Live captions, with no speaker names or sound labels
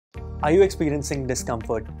Are you experiencing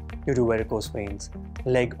discomfort due to varicose veins,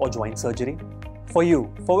 leg or joint surgery? For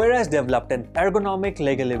you, FOVERA has developed an ergonomic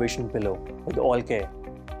leg elevation pillow with all care.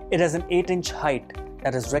 It has an 8-inch height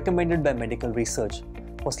that is recommended by medical research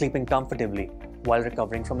for sleeping comfortably while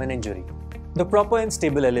recovering from an injury. The proper and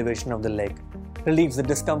stable elevation of the leg relieves the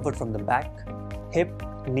discomfort from the back, hip,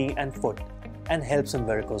 knee and foot and helps in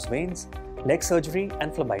varicose veins, leg surgery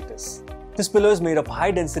and phlebitis. This pillow is made of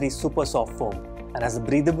high-density super soft foam and has a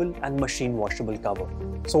breathable and machine washable cover.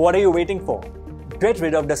 So what are you waiting for? Get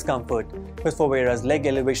rid of discomfort with FOVERA's leg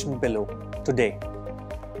elevation pillow today.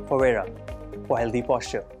 FOVERA for healthy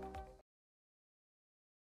posture.